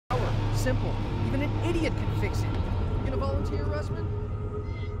simple. Even an idiot can fix it. You gonna volunteer, Russman?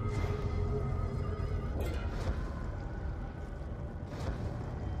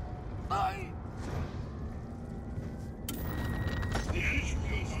 The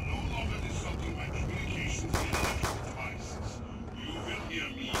HQs are no longer disrupting my communications via electrical devices. You will hear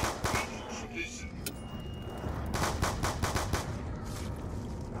me, but you should listen.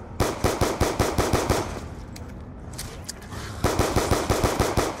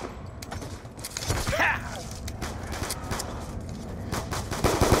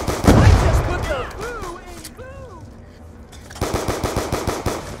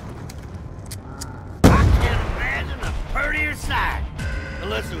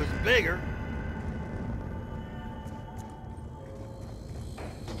 Unless it was bigger.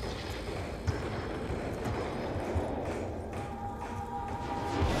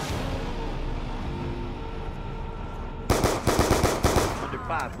 Under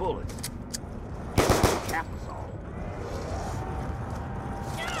 5 bullets. Cap us all.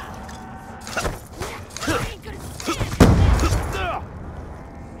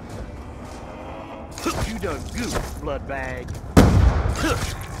 You done goofed, blood bag.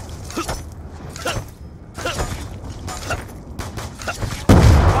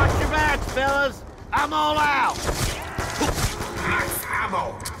 Watch your backs, fellas! I'm all out! Max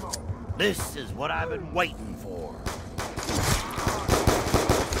ammo! This is what I've been waiting for.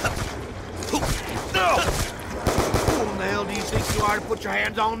 Who in the hell do you think you are to put your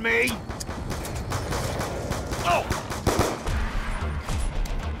hands on me? Oh!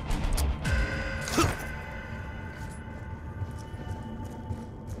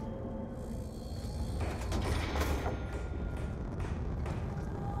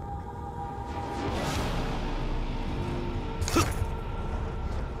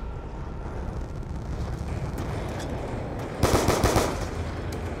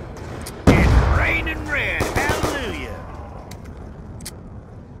 Red, hallelujah!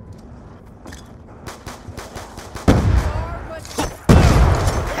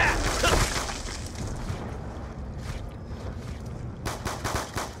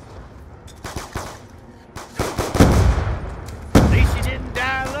 At least you didn't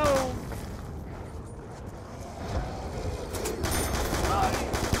die alone.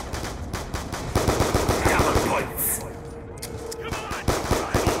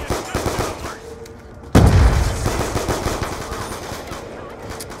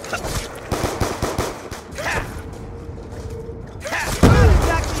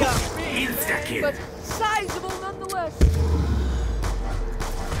 But sizable nonetheless.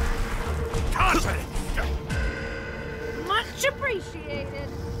 Much appreciated.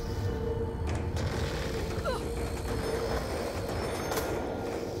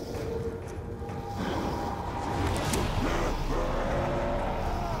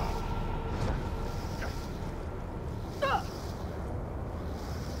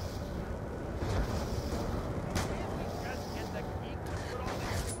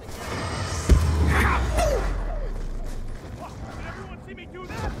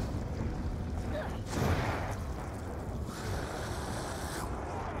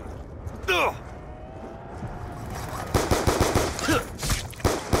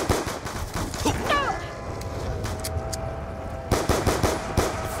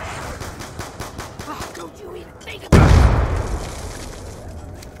 Don't you even think about it.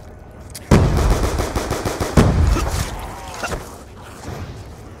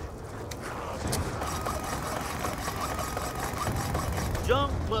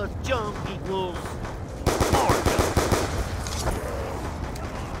 Junk plus junk equals more junk.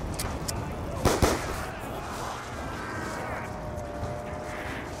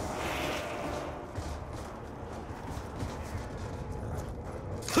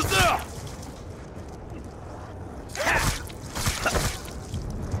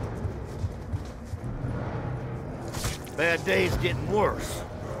 Bad day's getting worse.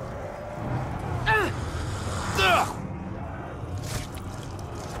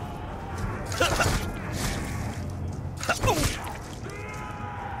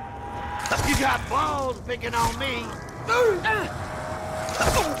 You got balls picking on me.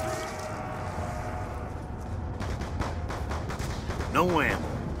 No ammo.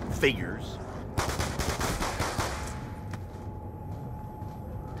 Figures.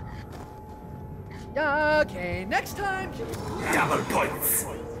 Okay, next time. Double points!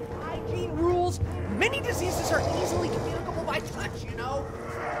 Hygiene rules. Many diseases are easily communicable by touch, you know.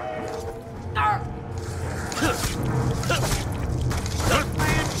 This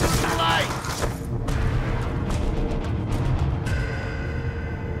man took the light.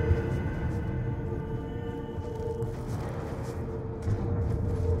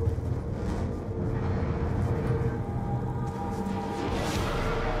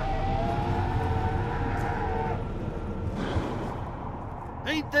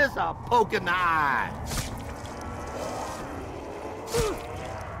 this a poke in the eye.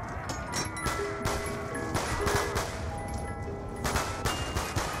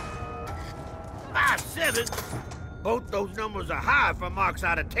 5-7? Both those numbers are high for marks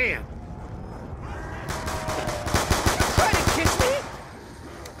out of 10. Trying to kiss me?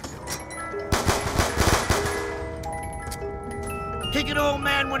 Kick an old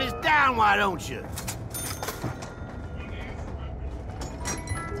man when he's down, why don't you?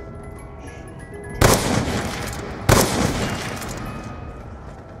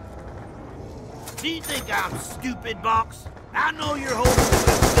 Do you think I'm stupid, Box? I know you're holding the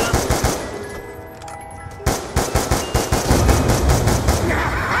good stuff.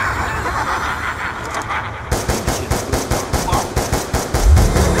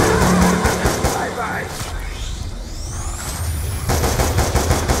 Bye-bye.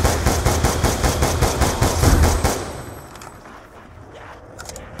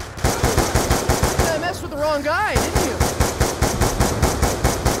 I messed with the wrong guy, didn't you?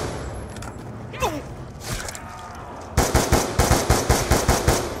 Oh!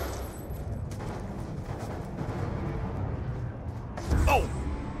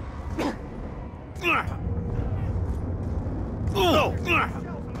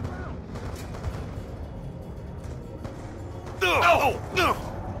 Oh!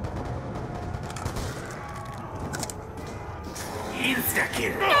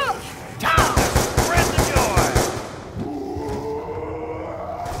 Insta-kill! Tom! Spread the joy!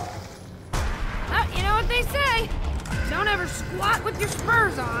 Oh, you know what they say? Don't ever squat with your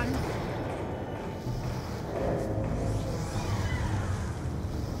spurs on.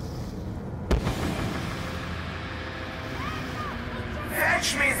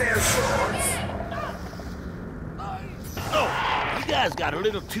 Fetch me their swords! Oh, you guys got a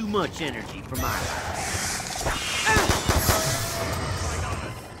little too much energy for my life.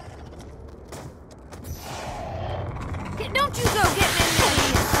 Don't you go getting in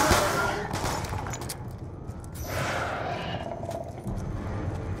these.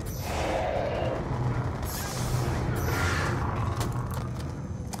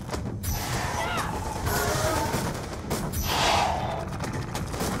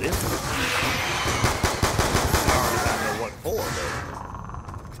 This one. I already know what for, though.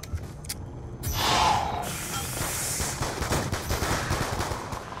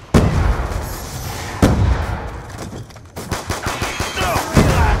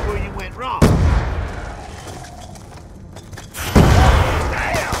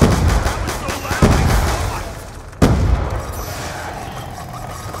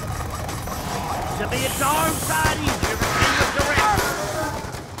 To be a darn sight easier to get the direction.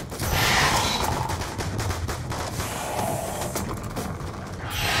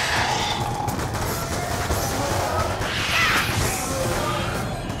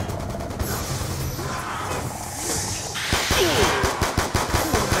 Who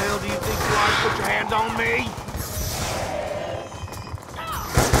the hell do you think you are to put your hands on me?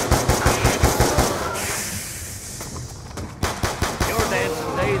 Your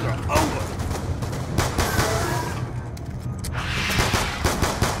dancing days are over.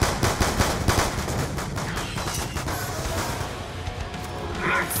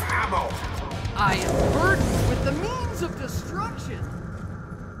 Ammo! I am burdened with the means of destruction.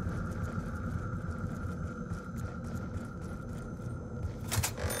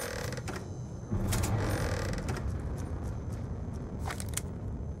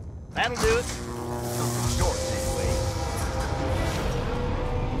 That'll do it. Something short, anyway.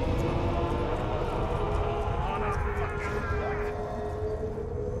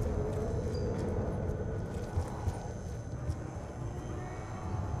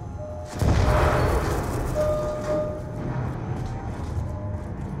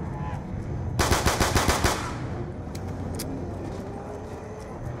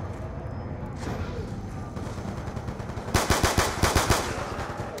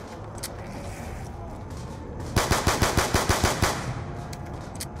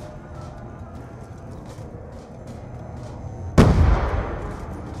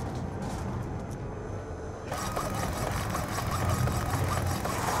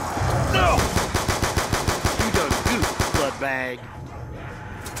 No! You done goofed, bloodbag.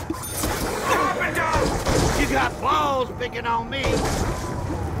 You got balls picking on me.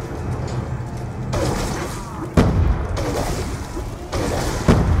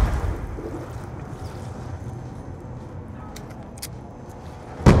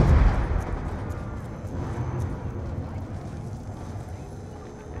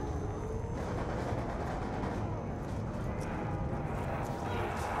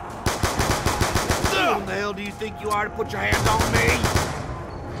 Who the hell do you think you are to put your hands on me?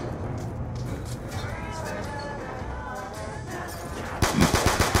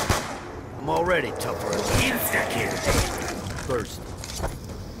 I'm already tougher than Insta-kill. thirsty.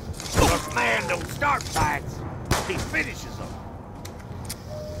 This man don't start fights, he finishes them.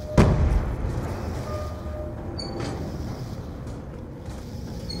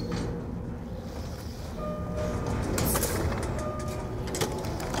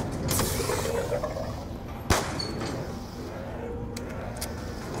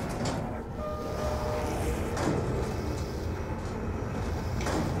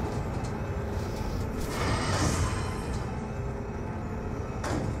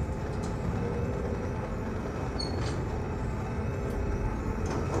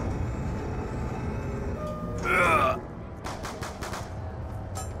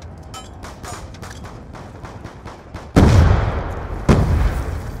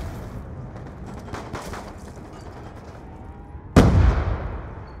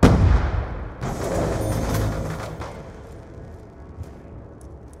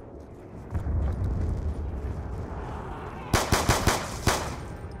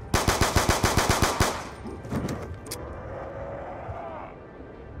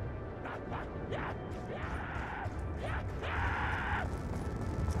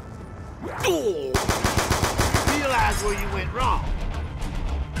 Realize where you went wrong.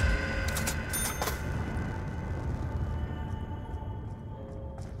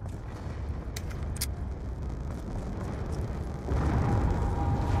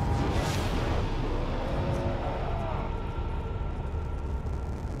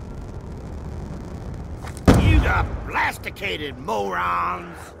 You got blasticated,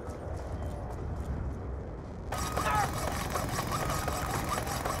 morons!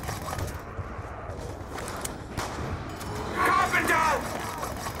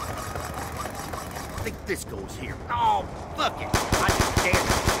 I think this goes here. Oh, fuck it. I just damn it.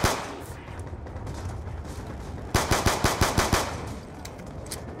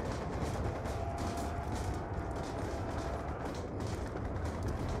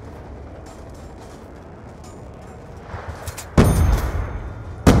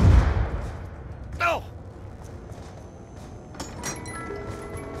 Oh!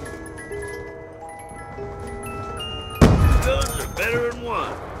 Guns are better than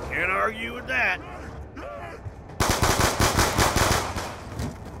one. Can't argue with that.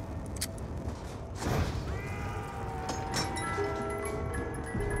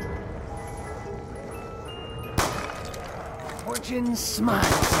 Fortune smiles.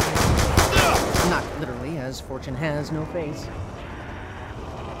 Not literally, as fortune has no face.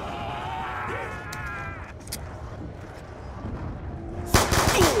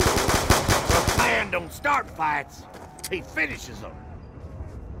 The man don't start fights, he finishes them.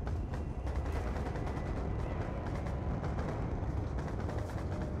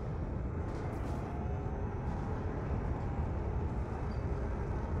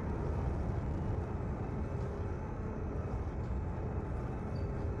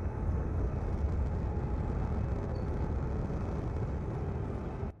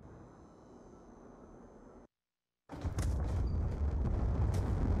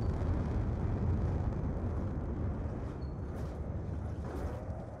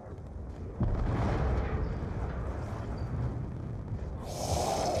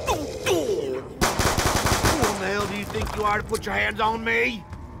 Who the hell do you think you are to put your hands on me?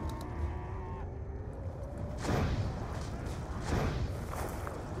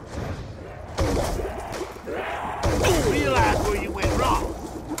 Realize where you went wrong.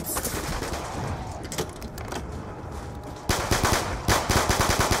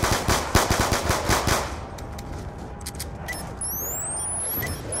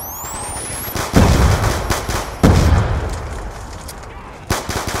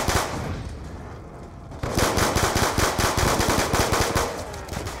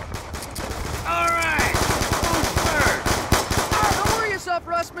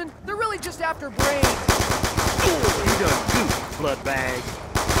 Russman, they're really just after brains. You done goofed, bloodbag.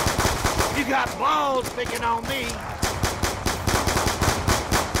 You got balls picking on me.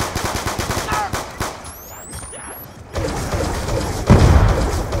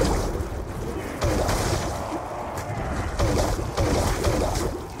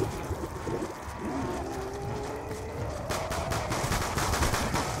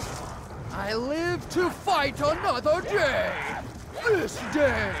 I live to fight another day. This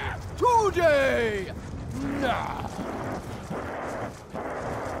day. Today. Now.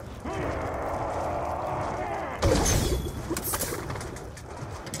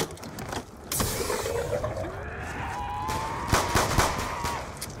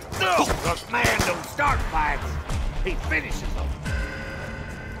 No! The man don't start fights. He finishes them.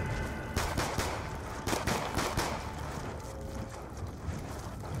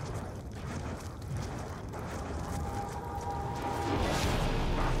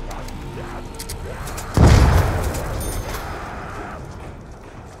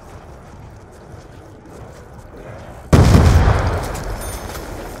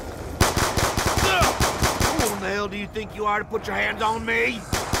 think you are to put your hands on me?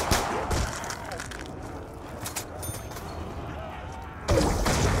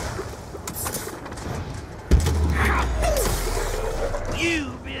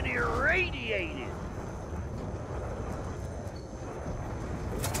 You've been irradiated.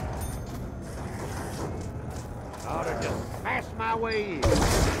 Ought to just pass my way in.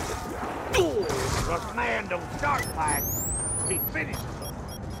 But man don't start fights. He finishes.